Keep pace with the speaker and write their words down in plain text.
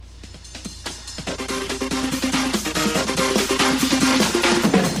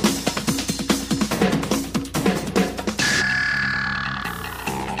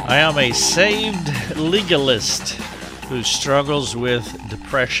I am a saved legalist who struggles with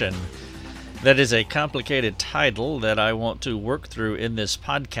depression. That is a complicated title that I want to work through in this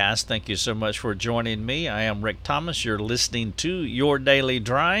podcast. Thank you so much for joining me. I am Rick Thomas. You're listening to Your Daily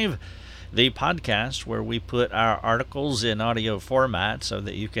Drive, the podcast where we put our articles in audio format so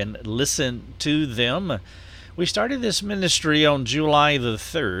that you can listen to them. We started this ministry on July the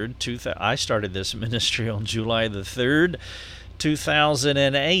 3rd. I started this ministry on July the 3rd,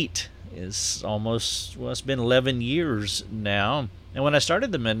 2008. It's been 11 years now. And when I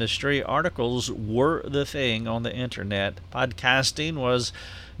started the ministry, articles were the thing on the internet. Podcasting was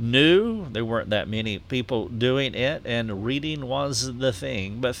new. There weren't that many people doing it, and reading was the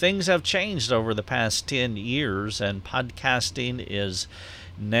thing. But things have changed over the past 10 years, and podcasting is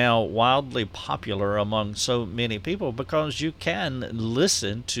now wildly popular among so many people because you can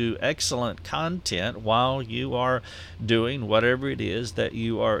listen to excellent content while you are doing whatever it is that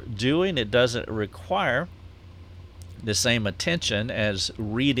you are doing. It doesn't require the same attention as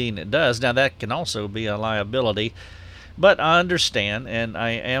reading does. Now, that can also be a liability, but I understand, and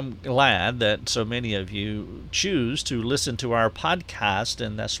I am glad that so many of you choose to listen to our podcast,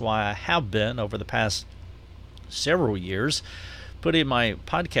 and that's why I have been, over the past several years, putting my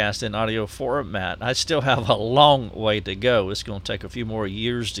podcast in audio format. I still have a long way to go. It's going to take a few more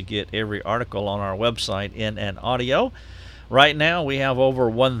years to get every article on our website in an audio. Right now, we have over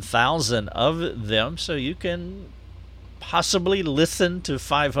 1,000 of them, so you can possibly listen to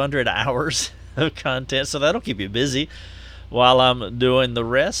 500 hours of content, so that'll keep you busy while I'm doing the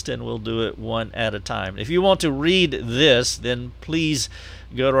rest, and we'll do it one at a time. If you want to read this, then please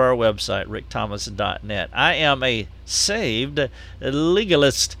go to our website, rickthomas.net. I am a saved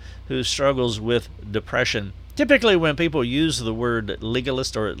legalist who struggles with depression. Typically, when people use the word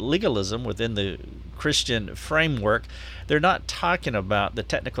legalist or legalism within the Christian framework, they're not talking about the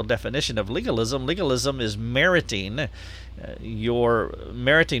technical definition of legalism. Legalism is meriting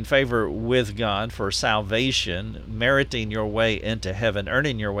favor with God for salvation, meriting your way into heaven,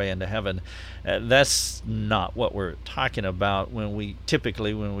 earning your way into heaven. That's not what we're talking about when we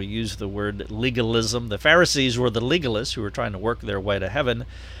use the word legalism. The Pharisees were the legalists who were trying to work their way to heaven.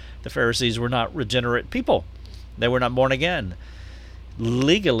 The Pharisees were not regenerate people. They were not born again.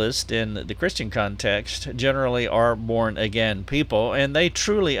 Legalists in the Christian context generally are born again people, and they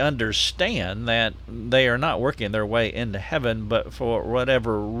truly understand that they are not working their way into heaven, but for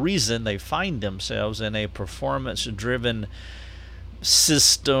whatever reason they find themselves in a performance-driven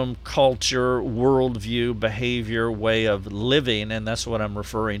system, culture, worldview, behavior, way of living, and that's what I'm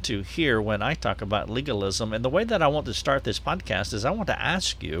referring to here when I talk about legalism. And the way that I want to start this podcast is I want to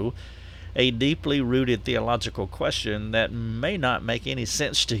ask you a deeply rooted theological question that may not make any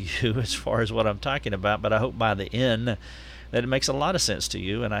sense to you as far as what I'm talking about, but I hope by the end that it makes a lot of sense to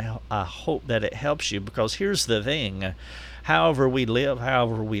you, and I hope that it helps you, because here's the thing. However we live,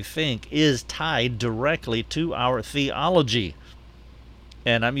 however we think, is tied directly to our theology.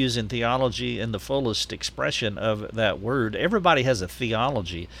 And I'm using theology in the fullest expression of that word. Everybody has a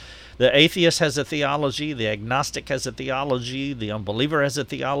theology. The atheist has a theology, the agnostic has a theology, the unbeliever has a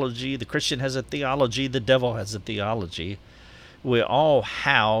theology, the Christian has a theology, the devil has a theology. We all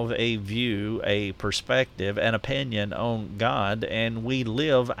have a view, a perspective, an opinion on God, and we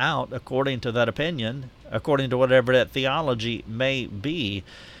live out according to that opinion, according to whatever that theology may be.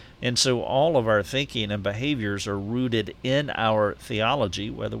 And so all of our thinking and behaviors are rooted in our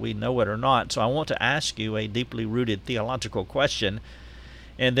theology, whether we know it or not. So I want to ask you a deeply rooted theological question,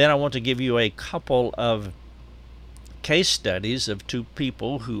 and then I want to give you a couple of case studies of two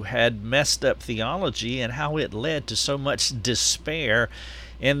people who had messed up theology and how it led to so much despair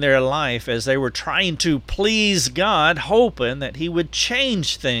in their life as they were trying to please God, hoping that He would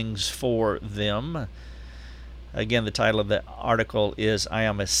change things for them. Again, the title of the article is I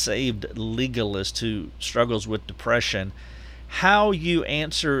Am a Saved Legalist Who Struggles with Depression. How you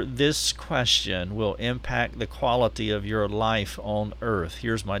answer this question will impact the quality of your life on earth.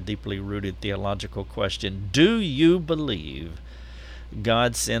 Here's my deeply rooted theological question. Do you believe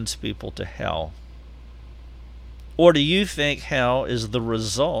God sends people to hell? Or do you think hell is the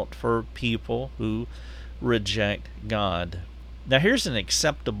result for people who reject God? Now, here's an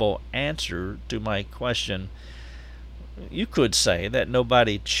acceptable answer to my question. You could say that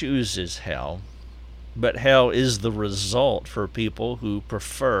nobody chooses hell, but hell is the result for people who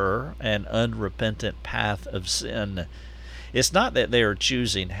prefer an unrepentant path of sin. It's not that they are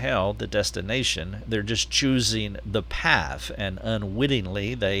choosing hell, the destination. They're just choosing the path, and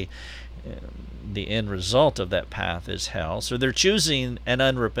unwittingly the end result of that path is hell. So they're choosing an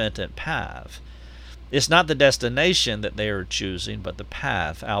unrepentant path. It's not the destination that they are choosing, but the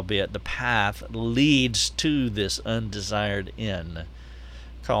path, albeit the path leads to this undesired end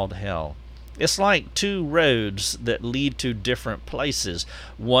called hell. It's like two roads that lead to different places.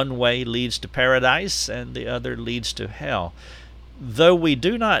 One way leads to paradise and the other leads to hell. Though we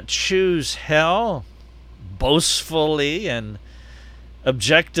do not choose hell boastfully and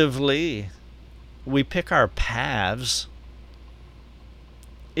objectively, we pick our paths.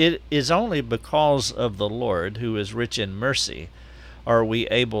 It is only because of the Lord, who is rich in mercy, are we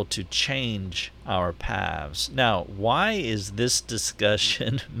able to change our paths. Now, why is this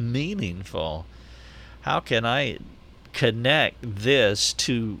discussion meaningful? How can I connect this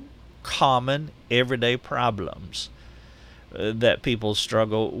to common everyday problems that people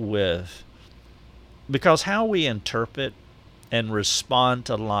struggle with? Because how we interpret and respond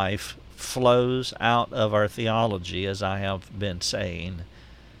to life flows out of our theology, as I have been saying.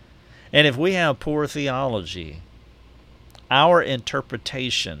 And if we have poor theology, our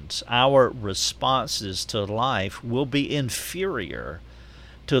interpretations, our responses to life will be inferior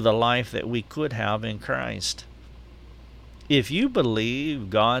to the life that we could have in Christ. If you believe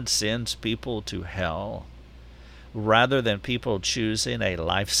God sends people to hell, rather than people choosing a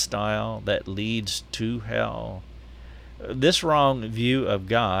lifestyle that leads to hell, this wrong view of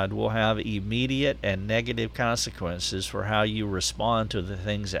God will have immediate and negative consequences for how you respond to the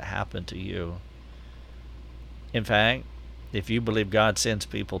things that happen to you. In fact, if you believe God sends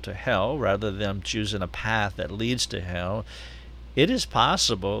people to hell rather than choosing a path that leads to hell, it is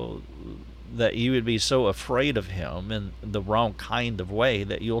possible that you would be so afraid of Him in the wrong kind of way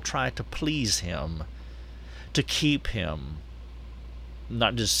that you'll try to please Him, to keep Him,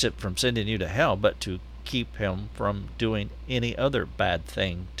 not just from sending you to hell, but to keep Him from doing any other bad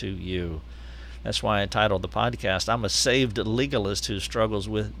thing to you. That's why I titled the podcast, I'm a saved legalist who struggles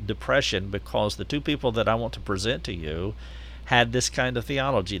with depression, because the two people that I want to present to you had this kind of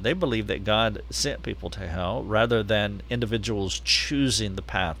theology. They believed that God sent people to hell rather than individuals choosing the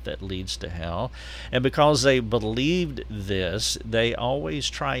path that leads to hell. And because they believed this, they always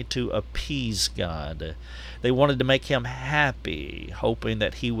tried to appease God. They wanted to make Him happy, hoping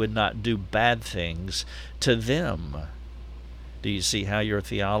that He would not do bad things to them. Do you see how your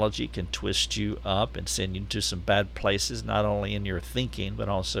theology can twist you up and send you to some bad places, not only in your thinking, but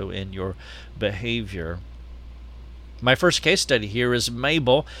also in your behavior? My first case study here is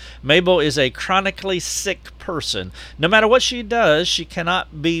Mabel. Mabel is a chronically sick person. No matter what she does, she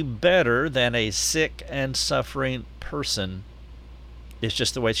cannot be better than a sick and suffering person. It's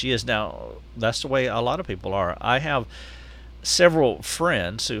just the way she is. Now, that's the way a lot of people are. I have several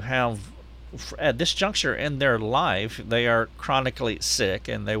friends who have, at this juncture in their life, they are chronically sick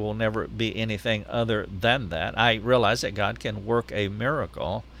and they will never be anything other than that. I realize that God can work a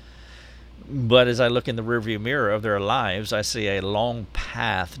miracle, but as I look in the rearview mirror of their lives, I see a long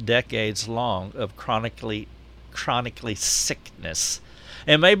path, decades long, of chronically sickness.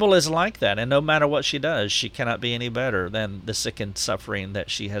 And Mabel is like that, and no matter what she does, she cannot be any better than the sick and suffering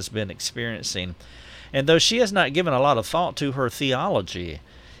that she has been experiencing. And though she has not given a lot of thought to her theology,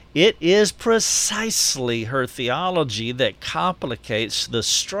 it is precisely her theology that complicates the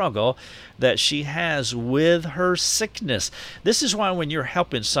struggle that she has with her sickness. This is why when you're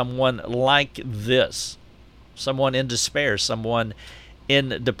helping someone like this, someone in despair, someone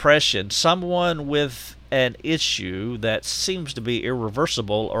in depression, someone with an issue that seems to be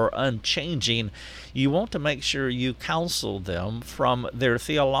irreversible or unchanging, you want to make sure you counsel them from their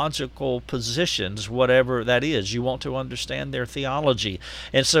theological positions, whatever that is. You want to understand their theology.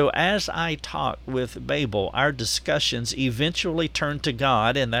 And so as I talk with Mabel, our discussions eventually turn to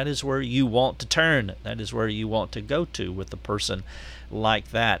God, and that is where you want to turn. That is where you want to go to with a person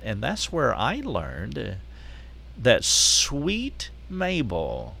like that. And that's where I learned that sweet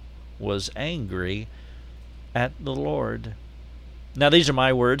Mabel was angry at the Lord. Now, these are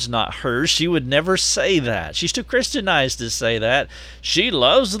my words, not hers. She would never say that. She's too Christianized to say that. She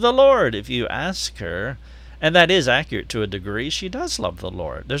loves the Lord, if you ask her. And that is accurate to a degree. She does love the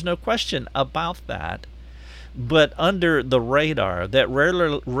Lord. There's no question about that. But under the radar, that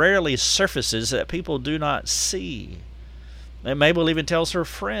rarely surfaces, that people do not see. And Mabel even tells her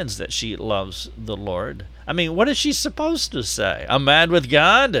friends that she loves the Lord. I mean, what is she supposed to say? I'm mad with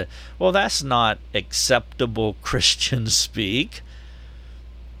God? Well, that's not acceptable Christian speak.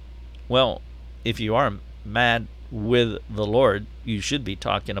 Well, if you are mad with the Lord, you should be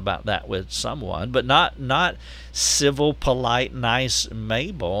talking about that with someone, but not civil, polite, nice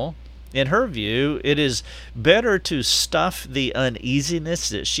Mabel. In her view, it is better to stuff the uneasiness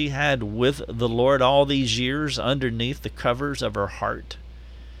that she had with the Lord all these years underneath the covers of her heart.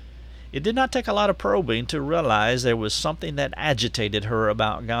 It did not take a lot of probing to realize there was something that agitated her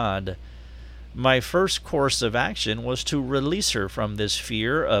about God. My first course of action was to release her from this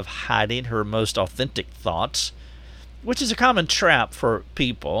fear of hiding her most authentic thoughts, which is a common trap for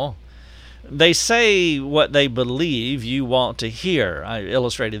people. They say what they believe you want to hear. I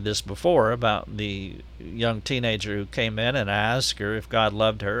illustrated this before about the young teenager who came in and asked her if God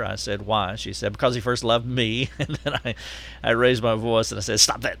loved her. I said, why? She said, because he first loved me. And then I raised my voice and I said,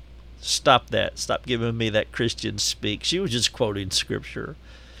 stop that. Stop that. Stop giving me that Christian speak. She was just quoting Scripture.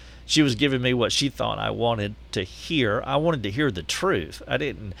 She was giving me what she thought I wanted to hear. I wanted to hear the truth. I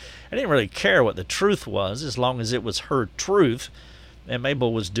didn't really care what the truth was as long as it was her truth. And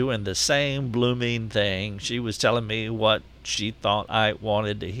Mabel was doing the same blooming thing. She was telling me what she thought I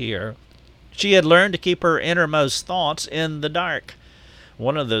wanted to hear. She had learned to keep her innermost thoughts in the dark.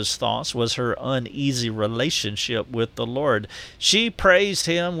 One of those thoughts was her uneasy relationship with the Lord. She praised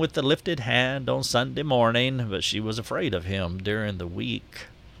Him with the lifted hand on Sunday morning, but she was afraid of Him during the week.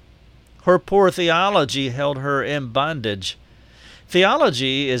 Her poor theology held her in bondage.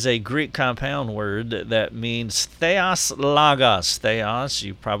 Theology is a Greek compound word that means theos logos. Theos,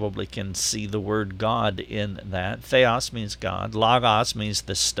 you probably can see the word God in that. Theos means God. Logos means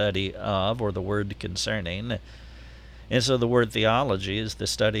the study of, or the word concerning. And so the word theology is the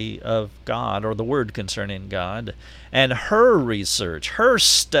study of God, or the word concerning God. And her research, her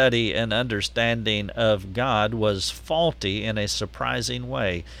study and understanding of God was faulty in a surprising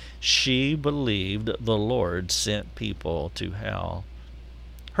way. She believed the Lord sent people to hell.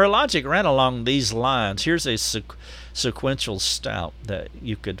 Her logic ran along these lines. Here's a sequential step that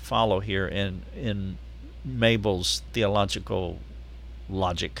you could follow here in Mabel's theological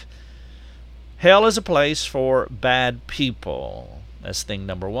logic. Hell is a place for bad people. That's thing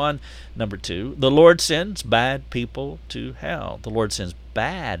number one. Number two, the Lord sends bad people to hell. The Lord sends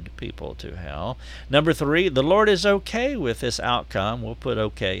bad people to hell. Number three, the Lord is okay with this outcome. We'll put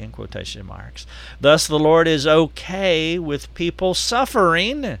okay in quotation marks. Thus, the Lord is okay with people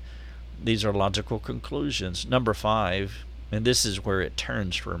suffering. These are logical conclusions. Number five, and this is where it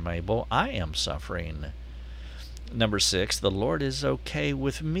turns for Mabel, I am suffering. Number six, the Lord is okay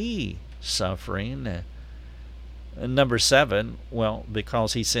with me suffering. Number seven, well,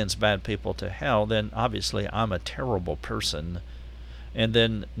 because He sends bad people to hell, then obviously I'm a terrible person. And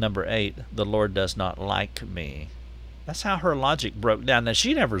then number eight, the Lord does not like me. That's how her logic broke down. Now,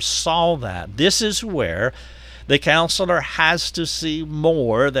 she never saw that. This is where the counselor has to see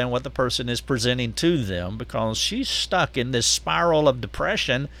more than what the person is presenting to them, because she's stuck in this spiral of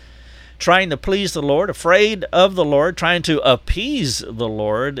depression, trying to please the Lord, afraid of the Lord, trying to appease the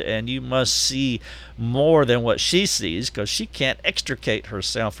Lord, and you must see more than what she sees, because she can't extricate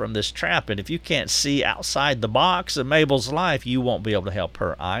herself from this trap. And if you can't see outside the box of Mabel's life, you won't be able to help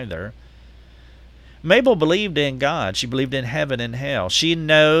her either. Mabel believed in God. She believed in heaven and hell. She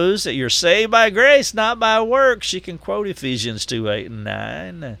knows that you're saved by grace, not by works. She can quote Ephesians 2:8 and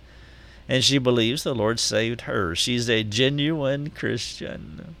 9. And she believes the Lord saved her. She's a genuine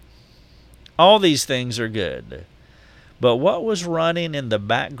Christian. All these things are good. But what was running in the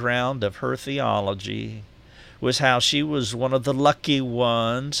background of her theology was how she was one of the lucky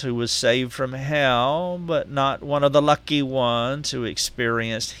ones who was saved from hell, but not one of the lucky ones who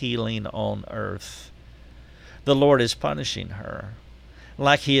experienced healing on earth. The Lord is punishing her,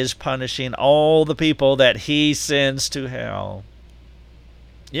 like He is punishing all the people that He sends to hell.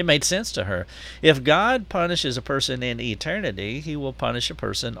 It made sense to her. If God punishes a person in eternity, He will punish a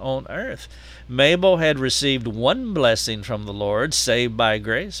person on earth. Mabel had received one blessing from the Lord, saved by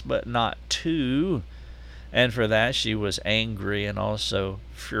grace, but not two. And for that she was angry and also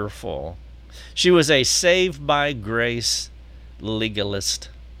fearful. She was a saved by grace legalist.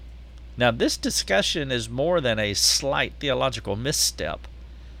 Now, this discussion is more than a slight theological misstep.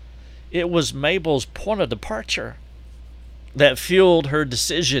 It was Mabel's point of departure that fueled her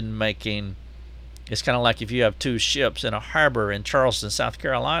decision-making. It's kind of like if you have two ships in a harbor in Charleston, South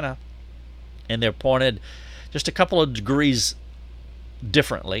Carolina, and they're pointed just a couple of degrees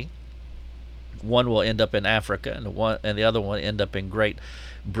differently. One will end up in Africa, and the other one will end up in Great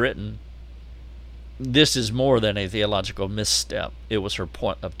Britain. This is more than a theological misstep. It was her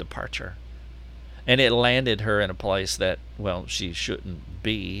point of departure. And it landed her in a place that, well, she shouldn't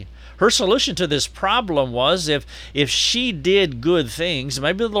be. Her solution to this problem was if she did good things,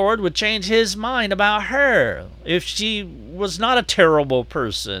 maybe the Lord would change His mind about her. If she was not a terrible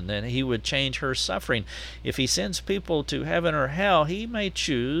person, then He would change her suffering. If He sends people to heaven or hell, He may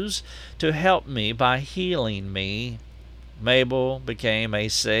choose to help me by healing me. Mabel became a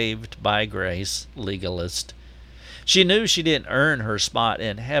saved by grace legalist. She knew she didn't earn her spot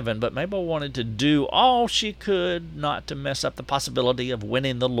in heaven, but Mabel wanted to do all she could not to mess up the possibility of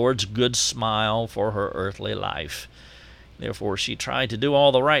winning the Lord's good smile for her earthly life. Therefore, she tried to do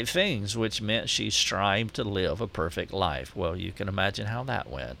all the right things, which meant she strived to live a perfect life. Well, you can imagine how that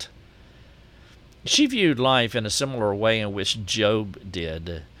went. She viewed life in a similar way in which Job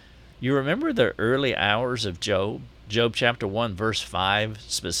did. You remember the early hours of Job? Job chapter 1, verse 5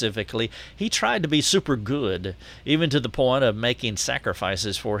 specifically. He tried to be super good, even to the point of making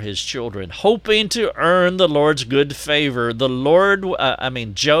sacrifices for his children, hoping to earn the Lord's good favor.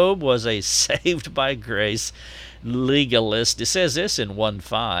 Job was a saved by grace legalist. It says this in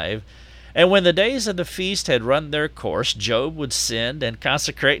 1:5. And when the days of the feast had run their course, Job would send and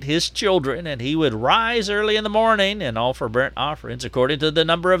consecrate his children, and he would rise early in the morning and offer burnt offerings according to the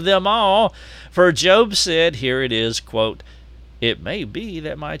number of them all. For Job said, here it is, quote, "It may be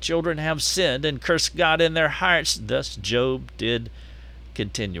that my children have sinned and cursed God in their hearts." Thus Job did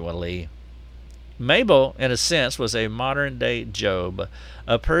continually. Mabel, in a sense, was a modern-day Job,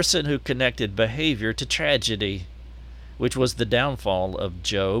 a person who connected behavior to tragedy, which was the downfall of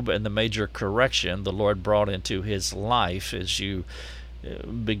Job and the major correction the Lord brought into his life, as you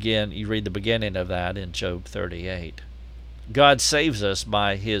read the beginning of that in Job 38. God saves us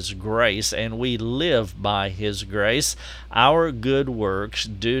by his grace, and we live by his grace. Our good works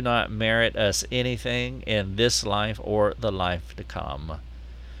do not merit us anything in this life or the life to come.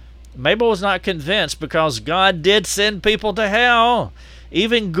 Mabel was not convinced because God did send people to hell,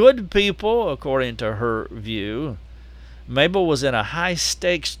 even good people, according to her view. Mabel was in a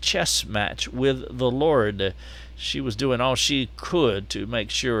high-stakes chess match with the Lord. She was doing all she could to make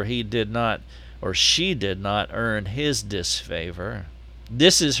sure she did not earn his disfavor.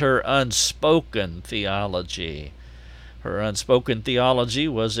 This is her unspoken theology. Her unspoken theology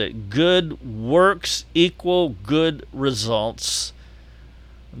was that good works equal good results.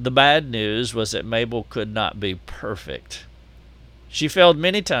 The bad news was that Mabel could not be perfect. She failed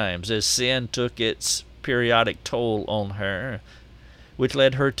many times as sin took its periodic toll on her, which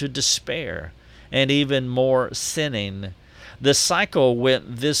led her to despair and even more sinning. The cycle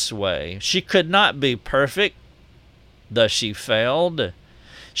went this way. She could not be perfect, thus she failed.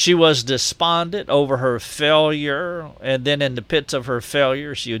 She was despondent over her failure, and then in the pits of her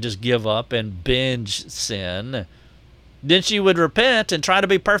failure, she would just give up and binge sin. Then she would repent and try to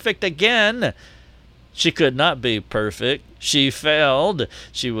be perfect again. She could not be perfect. She failed.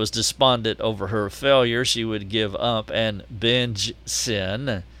 She was despondent over her failure. She would give up and binge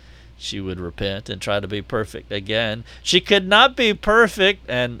sin. She would repent and try to be perfect again. She could not be perfect,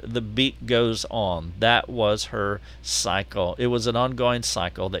 and the beat goes on. That was her cycle. It was an ongoing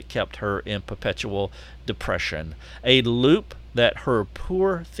cycle that kept her in perpetual depression, a loop that her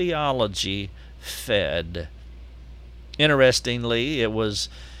poor theology fed. Interestingly, it was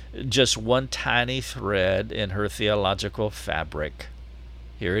just one tiny thread in her theological fabric.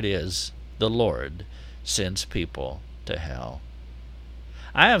 Here it is. The Lord sends people to hell.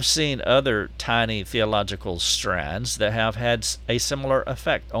 I have seen other tiny theological strands that have had a similar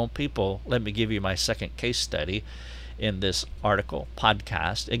effect on people. Let me give you my second case study in this article,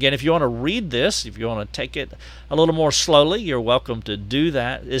 podcast. Again, if you want to read this, if you want to take it a little more slowly, you're welcome to do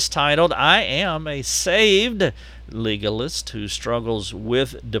that. It's titled, "I Am a Saved Legalist Who Struggles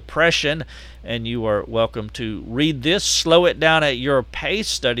with Depression," and you are welcome to read this, slow it down at your pace,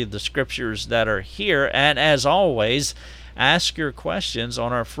 study the scriptures that are here, and as always, ask your questions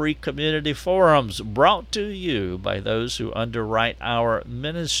on our free community forums brought to you by those who underwrite our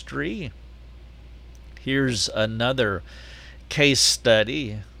ministry. Here's another case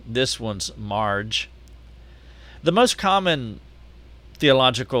study. This one's Marge. The most common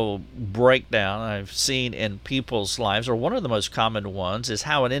theological breakdown I've seen in people's lives, or one of the most common ones, is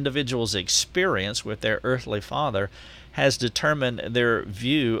how an individual's experience with their earthly father has determined their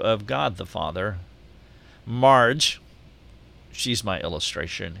view of God the Father. Marge, she's my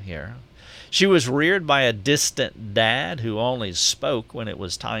illustration here. She was reared by a distant dad who only spoke when it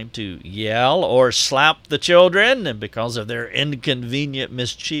was time to yell or slap the children, and because of their inconvenient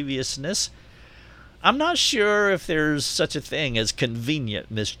mischievousness. I'm not sure if there's such a thing as convenient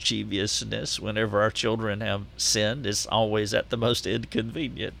mischievousness. Whenever our children have sinned, it's always at the most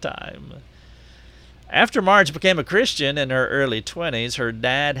inconvenient time. After Marge became a Christian in her early 20s, her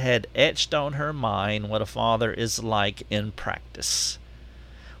dad had etched on her mind what a father is like in practice.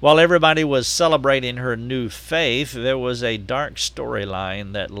 While everybody was celebrating her new faith, there was a dark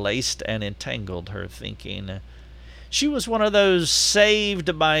storyline that laced and entangled her thinking. She was one of those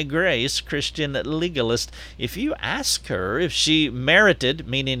saved by grace Christian legalists. If you ask her if she merited,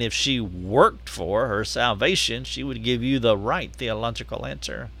 meaning if she worked for her salvation, she would give you the right theological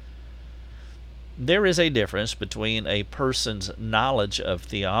answer. There is a difference between a person's knowledge of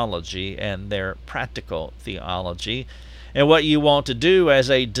theology and their practical theology. And what you want to do as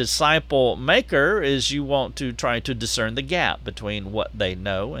a disciple maker is you want to try to discern the gap between what they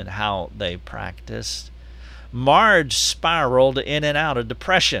know and how they practice. Marge spiraled in and out of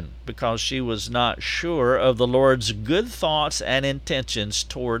depression because she was not sure of the Lord's good thoughts and intentions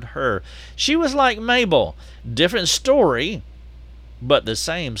toward her. She was like Mabel, different story, but the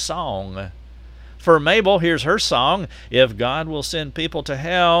same song. For Mabel, here's her song: if God will send people to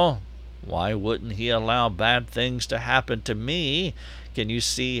hell, why wouldn't he allow bad things to happen to me? Can you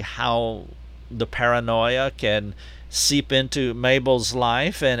see how the paranoia can seep into Mabel's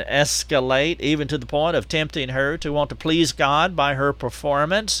life and escalate even to the point of tempting her to want to please God by her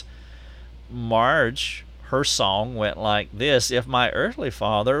performance? Marge, her song went like this: if my earthly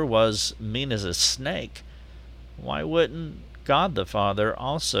father was mean as a snake, why wouldn't God the Father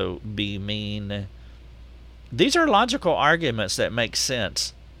also be mean? These are logical arguments that make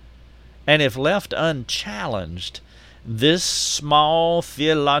sense. And if left unchallenged, this small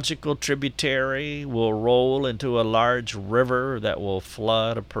theological tributary will roll into a large river that will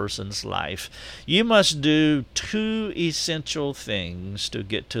flood a person's life. You must do two essential things to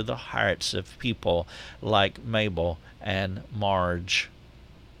get to the hearts of people like Mabel and Marge.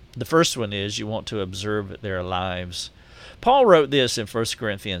 The first one is you want to observe their lives. Paul wrote this in 1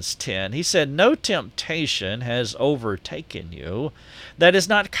 Corinthians 10. He said, no temptation has overtaken you that is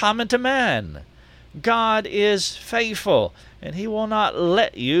not common to man. God is faithful, and he will not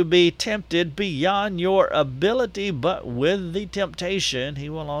let you be tempted beyond your ability, but with the temptation he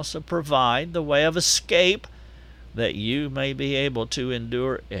will also provide the way of escape that you may be able to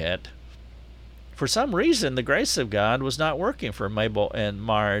endure it. For some reason, the grace of God was not working for Mabel and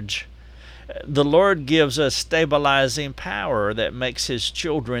Marge. The Lord gives us stabilizing power that makes his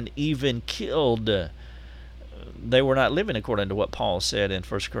children even killed. They were not living according to what Paul said in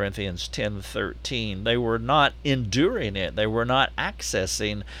 1 Corinthians 10:13. They were not enduring it. They were not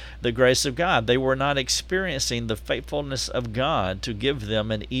accessing the grace of God. They were not experiencing the faithfulness of God to give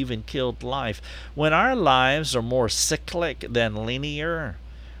them an even-killed life. When our lives are more cyclic than linear,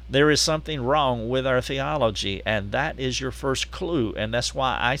 there is something wrong with our theology, and that is your first clue. And that's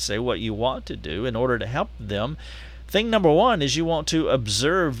why I say what you want to do in order to help them. Thing number one is you want to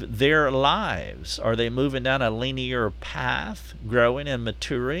observe their lives. Are they moving down a linear path, growing and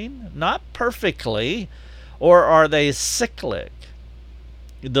maturing? Not perfectly. Or are they cyclic?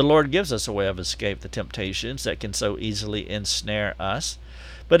 The Lord gives us a way of escape the temptations that can so easily ensnare us.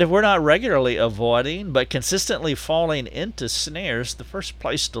 But if we're not regularly avoiding, but consistently falling into snares, the first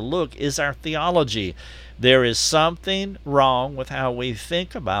place to look is our theology. There is something wrong with how we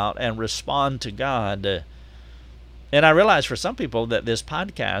think about and respond to God. And I realize for some people that this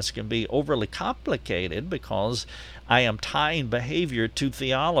podcast can be overly complicated because I am tying behavior to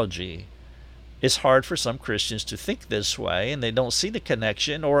theology. It's hard for some Christians to think this way, and they don't see the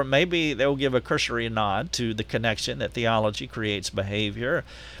connection, or maybe they'll give a cursory nod to the connection that theology creates behavior,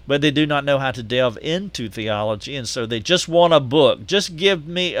 but they do not know how to delve into theology, and so they just want a book. Just give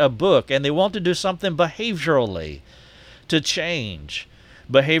me a book, and they want to do something behaviorally to change.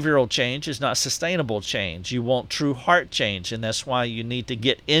 Behavioral change is not sustainable change. You want true heart change, and that's why you need to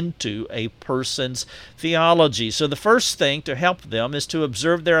get into a person's theology. So the first thing to help them is to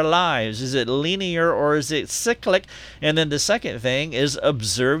observe their lives. Is it linear or is it cyclic? And then the second thing is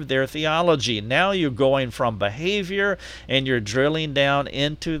observe their theology. Now you're going from behavior and you're drilling down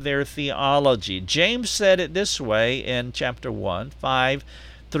into their theology. James said it this way in chapter 1, 5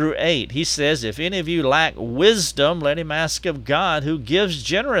 through 8. He says, if any of you lack wisdom, let him ask of God, who gives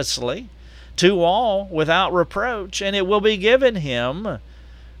generously to all without reproach, and it will be given him.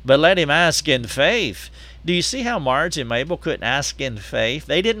 But let him ask in faith. Do you see how Marge and Mabel couldn't ask in faith?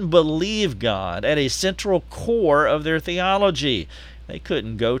 They didn't believe God at a central core of their theology. They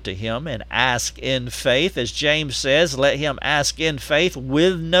couldn't go to him and ask in faith. As James says, let him ask in faith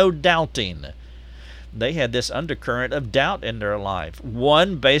with no doubting. They had this undercurrent of doubt in their life.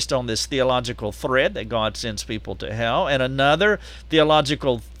 One based on this theological thread that God sends people to hell, and another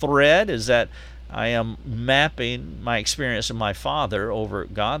theological thread is that I am mapping my experience of my Father over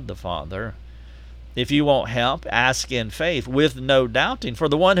God the Father. If you want help, ask in faith with no doubting. For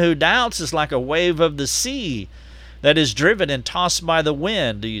the one who doubts is like a wave of the sea, that is driven and tossed by the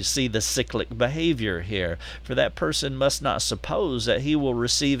wind. Do you see the cyclic behavior here? For that person must not suppose that he will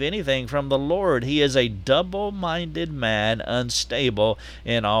receive anything from the Lord. He is a double-minded man, unstable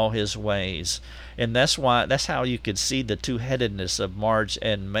in all his ways. And that's how you could see the two-headedness of Marge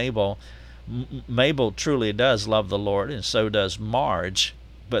and Mabel. Mabel truly does love the Lord, and so does Marge.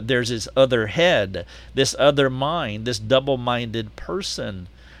 But there's this other head, this other mind, this double-minded person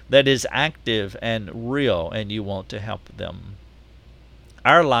that is active and real, and you want to help them.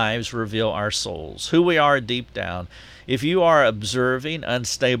 Our lives reveal our souls, who we are deep down. If you are observing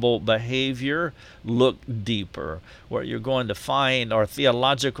unstable behavior, look deeper. What you're going to find are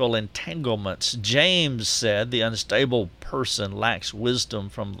theological entanglements. James said the unstable person lacks wisdom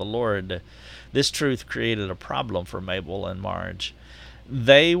from the Lord. This truth created a problem for Mabel and Marge.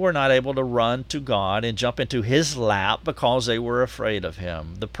 They were not able to run to God and jump into his lap because they were afraid of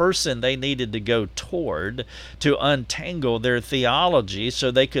him. The person they needed to go toward to untangle their theology so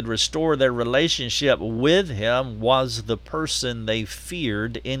they could restore their relationship with him was the person they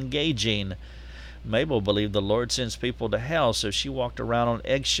feared engaging. Mabel believed the Lord sends people to hell, so she walked around on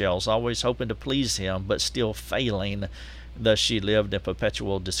eggshells, always hoping to please him, but still failing. Thus she lived in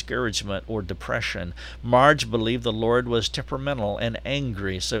perpetual discouragement or depression. Marge believed the Lord was temperamental and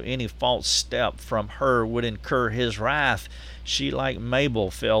angry, so any false step from her would incur his wrath. She, like Mabel,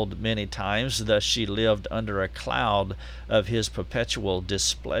 failed many times. Thus she lived under a cloud of his perpetual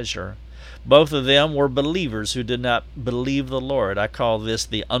displeasure. Both of them were believers who did not believe the Lord. I call this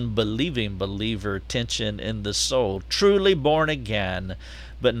the unbelieving believer tension in the soul. Truly born again,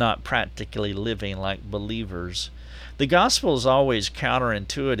 but not practically living like believers. The gospel is always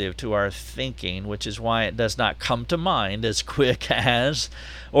counterintuitive to our thinking, which is why it does not come to mind as quick as,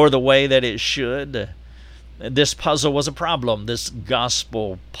 or the way that it should. This puzzle was a problem. This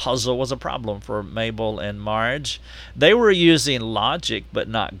gospel puzzle was a problem for Mabel and Marge. They were using logic, but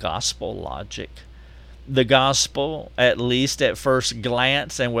not gospel logic. The gospel, at least at first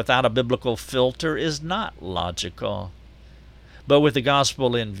glance and without a biblical filter, is not logical. But with the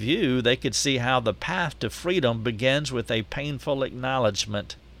gospel in view, they could see how the path to freedom begins with a painful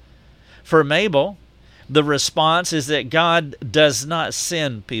acknowledgement. For Mabel, the response is that God does not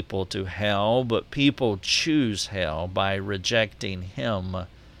send people to hell, but people choose hell by rejecting him.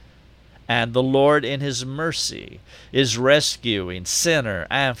 And the Lord in his mercy is rescuing sinner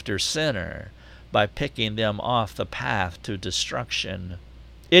after sinner by picking them off the path to destruction.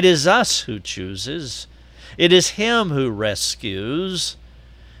 It is us who chooses. It is him who rescues.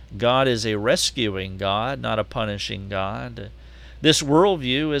 God is a rescuing God, not a punishing God. This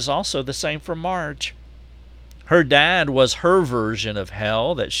worldview is also the same for Marge. Her dad was her version of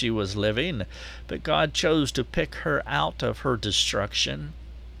hell that she was living, but God chose to pick her out of her destruction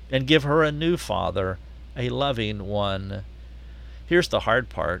and give her a new father, a loving one. Here's the hard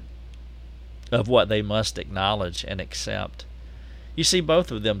part of what they must acknowledge and accept. You see,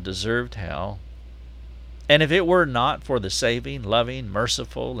 both of them deserved hell. And if it were not for the saving, loving,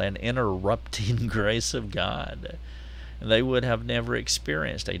 merciful, and interrupting grace of God, they would have never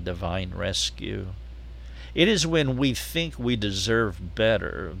experienced a divine rescue. It is when we think we deserve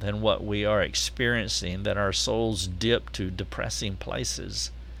better than what we are experiencing that our souls dip to depressing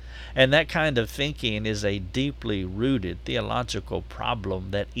places. And that kind of thinking is a deeply rooted theological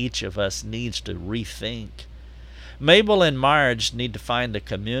problem that each of us needs to rethink. Mabel and Marge need to find a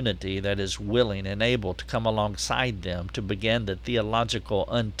community that is willing and able to come alongside them to begin the theological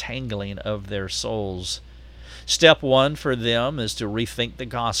untangling of their souls. Step one for them is to rethink the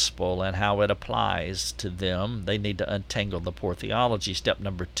gospel and how it applies to them. They need to untangle the poor theology. Step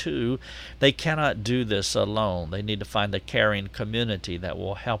number two, they cannot do this alone. They need to find a caring community that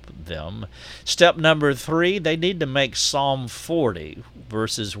will help them. Step number three, they need to make Psalm 40,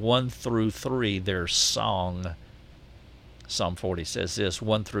 verses 1 through 3, their song. Psalm 40 says this,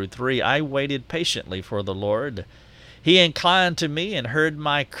 1 through 3, I waited patiently for the Lord. He inclined to me and heard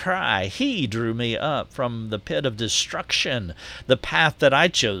my cry. He drew me up from the pit of destruction, the path that I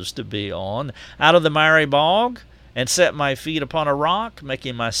chose to be on, out of the miry bog, and set my feet upon a rock,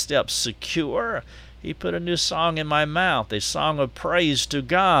 making my steps secure. He put a new song in my mouth, a song of praise to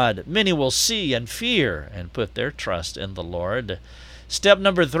God. Many will see and fear and put their trust in the Lord. Step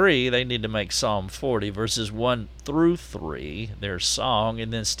number 3, they need to make Psalm 40, verses 1 through 3, their song.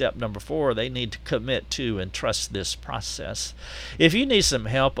 And then step number 4, they need to commit to and trust this process. If you need some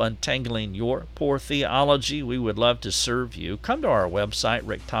help untangling your poor theology, we would love to serve you. Come to our website,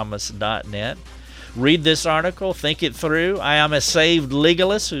 rickthomas.net. Read this article, think it through. I am a saved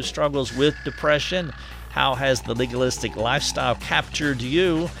legalist who struggles with depression. How has the legalistic lifestyle captured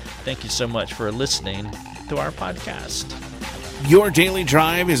you? Thank you so much for listening. to our podcast. Your Daily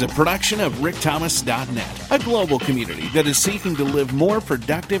Drive is a production of rickthomas.net, a global community that is seeking to live more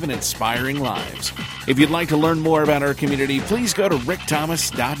productive and inspiring lives. If you'd like to learn more about our community, please go to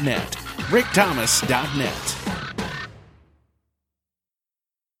rickthomas.net. rickthomas.net.